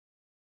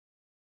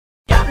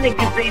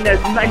niggas ain't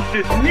as nice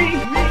as me.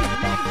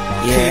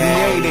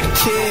 Yeah, the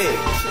kid.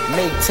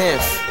 May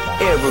 10th,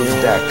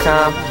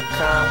 airroots.com.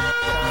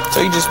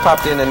 So you just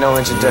popped in a no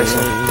introduction.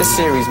 This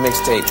series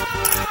mixtape,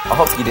 I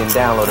hope you didn't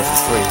download it for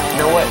free. You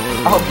know what?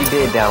 I hope you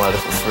did download it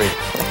for free,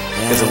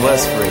 because it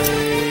was free.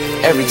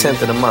 Every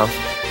 10th of the month,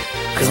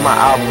 because my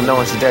album No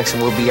Introduction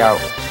will be out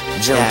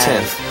June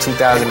 10th,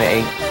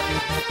 2008.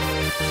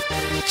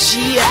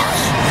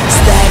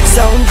 Stacks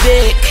on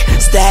dick,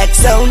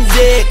 stacks on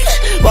dick.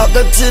 Walk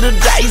up to the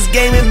dice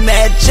game and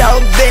match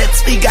your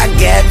bets. We got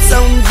gats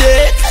on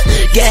dick,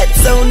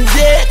 gats on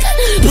dick.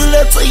 Pull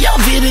up to your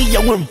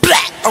video and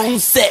black on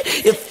set.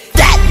 If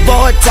that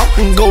boy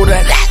talking, go to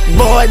that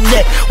boy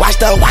neck. Watch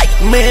the white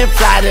man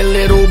fly the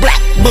little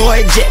black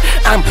boy jet.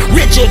 I'm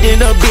richer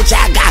than a bitch,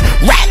 I got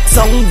racks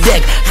on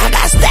deck. I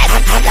got stacks,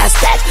 I got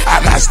stacks,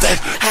 I got stacks,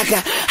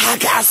 I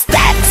got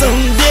stacks on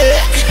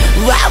deck.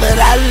 Why would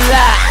I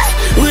lie?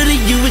 What do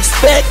you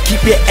expect?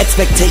 Keep your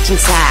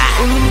expectations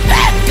high.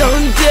 Back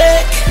on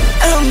deck,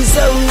 I'm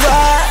so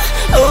high.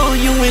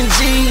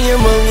 O-U-N-G-M-O-N-E-Y.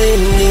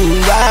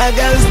 I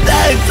got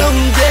stacks on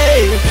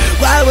deck.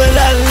 Why would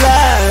I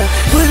lie?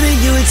 What do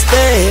you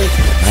expect?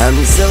 I'm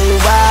so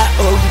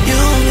Y-O-U-N-G-M-O-N-E-Y.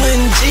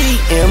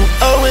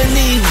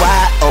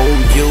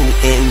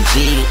 O-U-N-G-M-O-N-E-Y.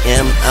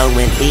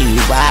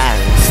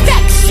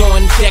 Stacks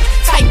on deck,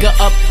 Tyga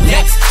up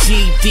next.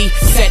 GD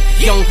set,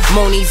 young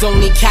Moni's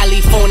only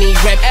California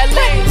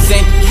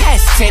represent.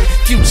 Past 10,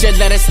 future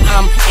letters,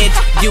 I'm it.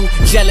 You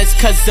jealous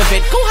cause of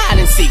it? Go hide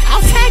and seek,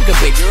 I'll tag a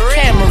bitch.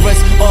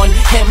 Cameras on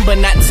him, but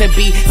not to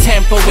be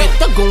tampered with.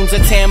 The goons are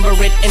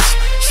tambourine and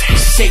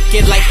shake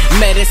it like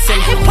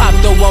medicine. Hip hop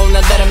don't wanna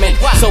let him in,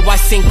 so I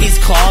sink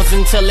these claws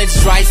until it's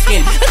dry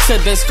skin,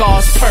 until the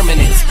scar's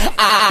permanent.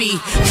 I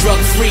be drug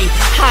free,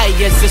 high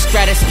as the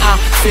stratus I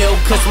feel,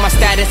 cause my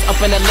status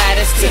up in the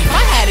lattice. If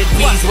I had it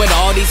bees with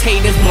all these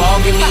haters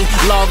blogging me,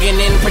 logging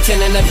in,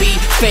 pretending to be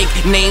fake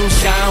name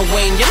Sean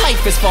Wayne. Your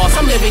life is false,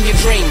 I'm living your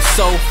dreams,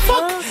 so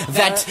fuck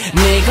that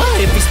nigga.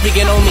 If he's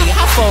speaking on me,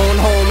 I phone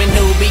home and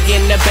he'll be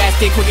in the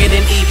basket quicker than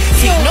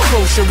E.T. No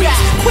groceries,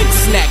 quick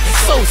snack,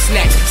 soul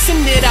snacks,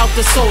 send it out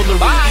the solar.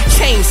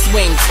 Chain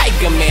swing,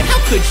 Tyga man, how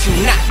could you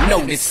not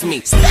notice me?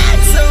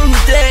 Stacks on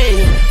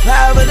day,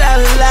 why would I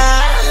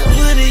lie?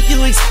 What do you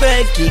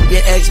expect? Keep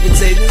your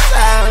expectations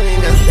high. We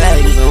got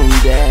stacks on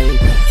day,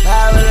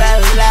 why would I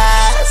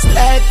lie?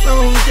 Stacks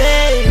on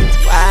day,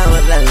 why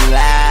would I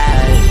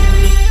lie?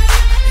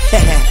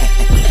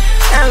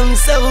 I'm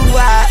so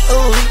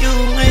Y-O-U-N-G-M-O-N-E-Y.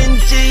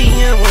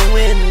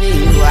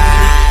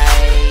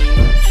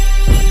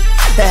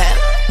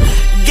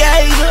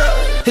 Gata,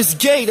 It's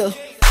Gata.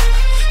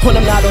 When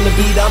I'm not on the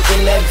beat, I'm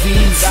in that V,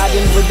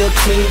 riding with a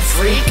clean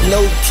freak. No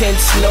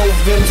tints, no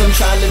rims, I'm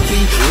trying to be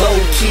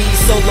low-key.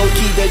 So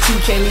low-key that you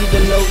can't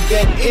even know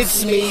that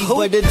it's me.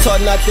 But it's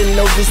hard not to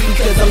know this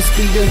because I'm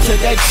speeding to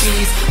that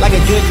cheese. Like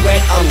a good rat,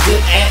 I'm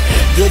good at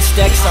good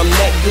stacks, I'm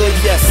that good.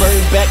 Yes, burn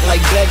back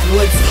like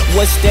backwoods.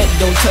 What's that?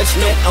 Don't touch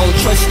that, I don't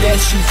trust that.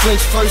 Shoot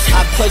French first,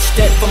 I clutch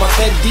that for my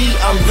Fed-D.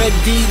 I'm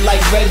ready like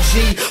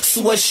Reggie.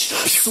 Swoosh,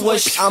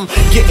 swoosh, I'm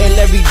getting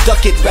every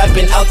ducat,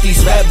 rapping out these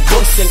rap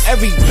books. And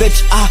every bitch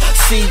I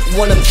see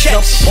wanna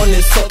jump on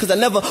this hook, cause I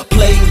never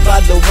play by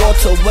the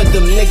water where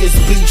them niggas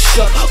be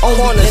shook.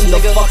 Only in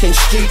the fucking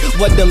street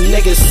where them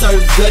niggas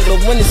serve good.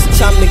 But when it's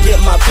time to get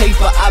my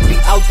paper, I be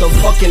out the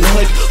fucking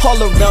hood.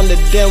 All around the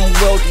damn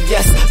world,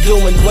 yes,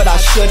 doing what I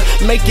should.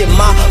 Making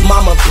my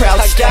mama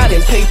proud,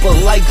 stacking paper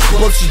like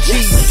books.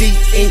 GZ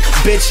Inc,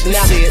 bitch,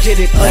 now get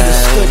it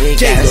understood. We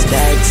got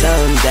stacks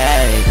on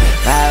deck,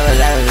 why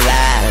would I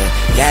lie?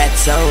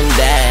 Gats on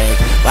deck,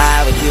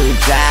 why would you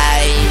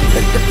try?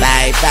 But the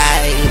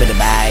bye-bye, but the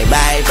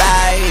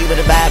bye-bye-bye, but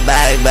the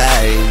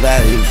bye-bye-bye-bye-bye.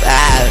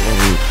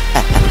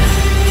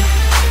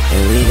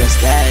 And we got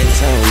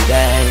stacks on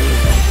deck,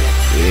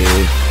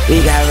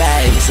 we got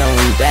racks on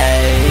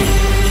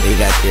deck. We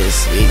got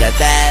this, we got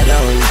that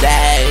on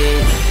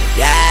deck.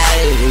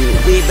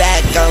 Yeah, we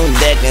back on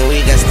deck and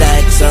we got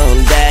stacks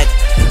on deck.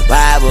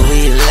 Why would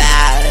we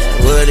lie?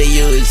 What do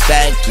you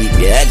expect? Keep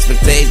your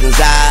expectations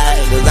high,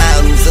 cause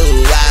I'm so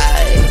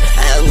wide,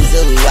 I'm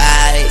so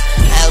wide,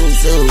 I'm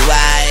so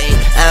wide,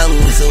 I'm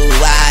so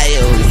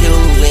wide.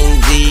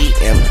 O-U-N-G-M-O-N-E-Y,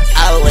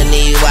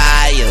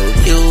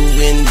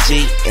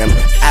 O-U-N-G-M-O-N-E-Y,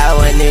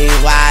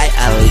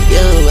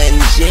 O-U-N-G-M-O-N-E-Y.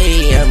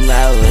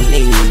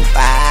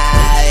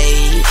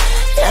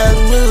 Young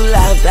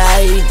moolah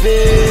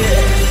baby,